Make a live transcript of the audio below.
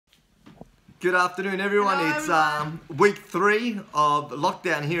Good afternoon, everyone. Hello, it's everyone. week 3 of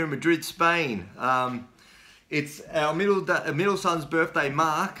lockdown here in Madrid, Spain. It's our middle son's birthday,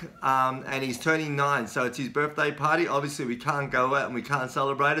 Mark, and he's turning 9, so it's his birthday party. Obviously, we can't go out and we can't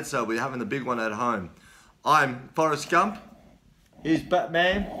celebrate it, so we're having the big one at home. I'm Forrest Gump. Here's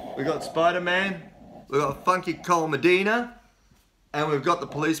Batman. We've got Spider-Man. We've got Funky Cole Medina, and we've got the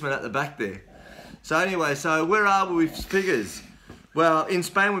policeman at the back there. So anyway, so where are we with figures? Well, in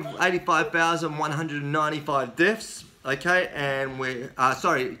Spain we've 85,195 deaths, okay, and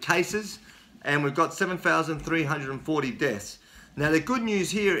cases, and we've got 7,340 deaths. Now the good news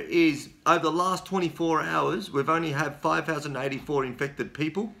here is over the last 24 hours we've only had 5,084 infected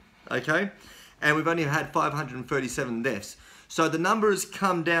people, okay, and we've only had 537 deaths. So the number has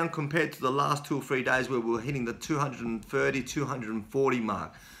come down compared to the last 2 or 3 days where we were hitting the 230, 240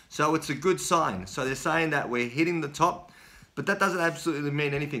 mark. So it's a good sign. So they're saying that we're hitting the top. But that doesn't absolutely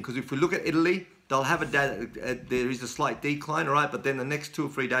mean anything, because if we look at Italy, they'll have a day that there is a slight decline, all right? But then the next 2 or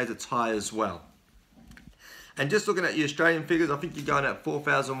 3 days it's high as well. And just looking at your Australian figures, I think you're going at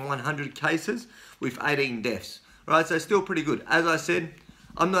 4,100 cases with 18 deaths, all right? So still pretty good. As I said,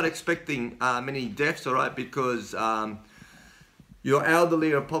 I'm not expecting many deaths, all right? Because your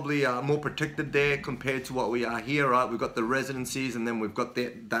elderly are probably more protected there compared to what we are here, right? We've got the residencies, and then we've got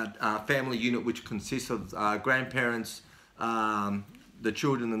that family unit which consists of grandparents, the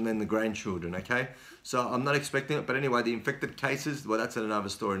children, and then the grandchildren, okay? So I'm not expecting it, but anyway, the infected cases, well, that's another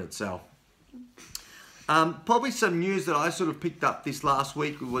story in itself. Probably some news that I sort of picked up this last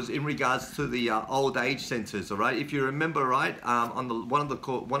week was in regards to the old age centres, all right? If you remember, right, on one of the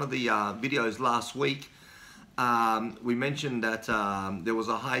videos last week, we mentioned that there was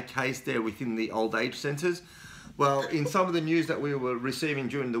a high case there within the old age centres. Well, in some of the news that we were receiving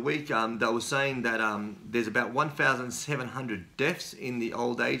during the week, they were saying that there's about 1,700 deaths in the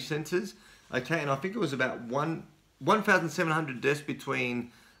old age centres. Okay, and I think it was about 1,700 deaths between,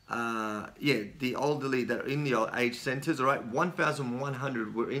 the elderly that are in the old age centres, all right?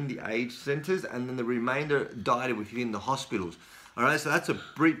 1,100 were in the age centres, and then the remainder died within the hospitals. All right, so that's a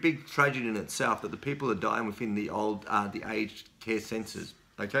big tragedy in itself, that the people are dying within the aged care centres,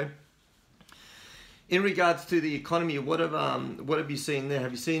 okay? In regards to the economy, what have you seen there?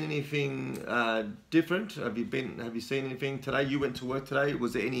 Have you seen anything different? Have you seen anything today? You went to work today.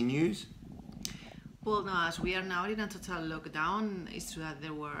 Was there any news? Well, no, as we are now in a total lockdown, it's true that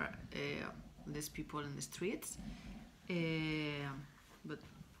there were less people in the streets, but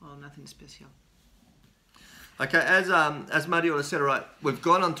well, nothing special. Okay, as Mariola said, all right, we've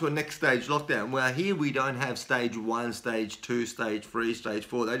gone on to a next stage lockdown. Well, here we don't have stage 1, stage 2, stage 3, stage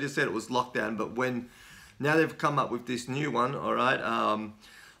 4. They just said it was lockdown, but now they've come up with this new one, all right,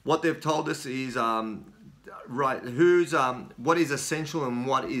 what they've told us is, right, what is essential and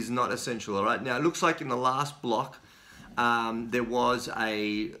what is not essential, all right? Now, it looks like in the last block, there was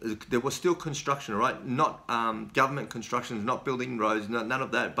still construction, all right? Not government constructions, not building roads, none of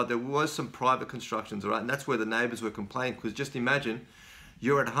that, but there was some private constructions, all right? And that's where the neighbours were complaining, because just imagine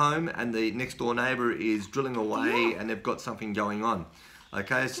you're at home and the next door neighbour is drilling away and they've got something going on,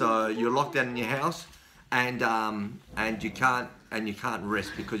 okay? So you're locked down in your house, and you can't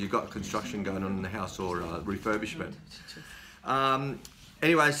rest because you've got construction going on in the house or refurbishment.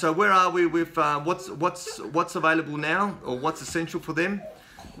 Anyway, so where are we with what's available now, or what's essential for them?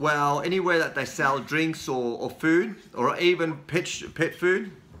 Well, anywhere that they sell drinks or food, or even pet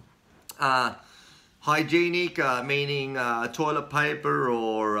food, hygienic, meaning toilet paper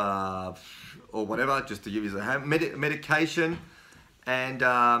or whatever, just to give you a medication, and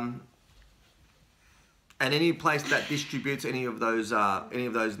any place that distributes any of those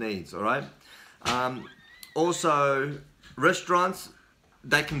needs, all right? Also, restaurants,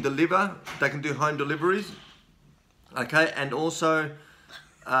 they can deliver, they can do home deliveries, okay? And also,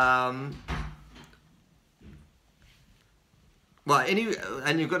 and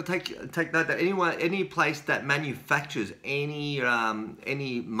you've got to take note that any place that manufactures any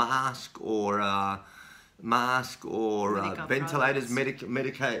mask or ventilators, medical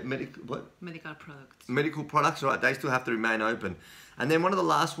products, right? They still have to remain open. And then one of the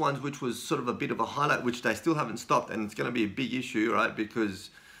last ones, which was sort of a bit of a highlight, which they still haven't stopped, and it's going to be a big issue, right?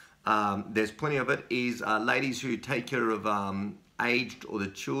 Because there's plenty of it, is ladies who take care of aged or the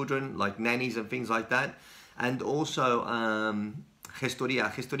children, like nannies and things like that. And also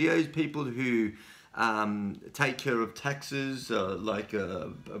gestoria. Gestoria is people who take care of taxes, like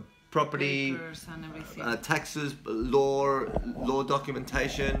property, and everything. Taxes, law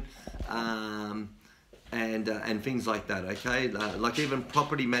documentation, and things like that. Okay, like even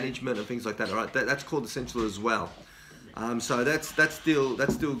property management and things like that. All right, that's called essential as well. So that's still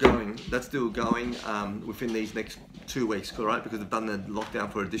going. That's still going within these next 2 weeks, all right? Because they've done the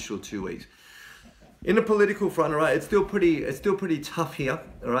lockdown for an additional 2 weeks. In the political front, all right, it's still pretty tough here,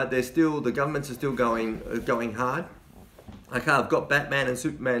 all right. The governments are still going hard. Okay, I've got Batman and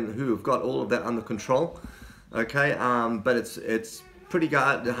Superman who have got all of that under control. Okay, but it's pretty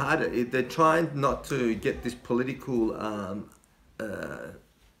hard. They're trying not to get this political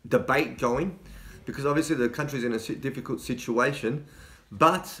debate going, because obviously the country's in a difficult situation.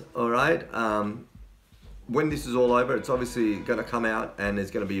 But all right, when this is all over, it's obviously going to come out, and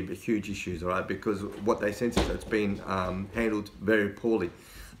there's going to be huge issues, all right, because what they sense is it's been handled very poorly.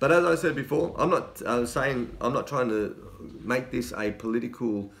 But as I said before, I'm not trying to make this a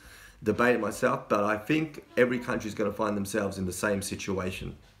political debate myself, but I think every country is going to find themselves in the same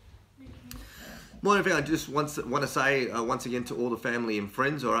situation. More than anything, I just want to say once again to all the family and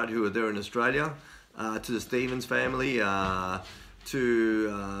friends, all right, who are there in Australia, to the Stevens family,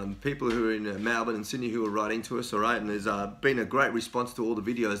 to people who are in Melbourne and Sydney who are writing to us, all right, and there's been a great response to all the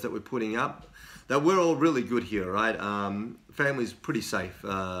videos that we're putting up. That we're all really good here, right? Family's pretty safe.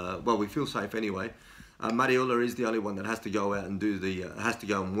 Well, we feel safe anyway. Mariola is the only one that has to go out and has to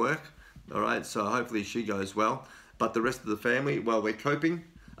go and work, all right? So hopefully she goes well. But the rest of the family, well, we're coping.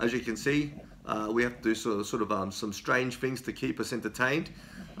 As you can see, we have to do sort of some strange things to keep us entertained.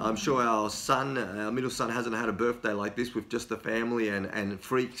 I'm sure our middle son hasn't had a birthday like this with just the family and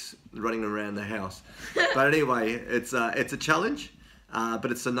freaks running around the house. But anyway, it's a challenge,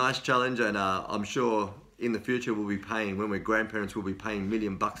 but it's a nice challenge, and I'm sure in the future we'll be paying, when we're grandparents, we'll be paying $1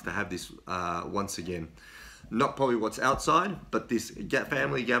 million to have this once again. Not probably what's outside, but this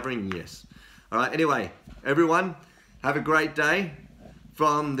family gathering, yes. All right, anyway, everyone, have a great day.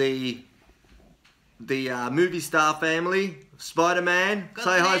 From the movie star family, Spider-Man,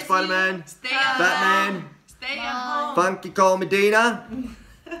 say hi Spider-Man, Batman, Stay at home. Funky Cole Medina,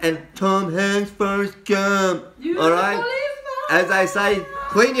 and Tom Hanks Forrest Gump. Alright? As they say,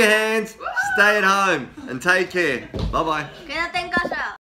 clean your hands, stay at home, and take care. Bye-bye.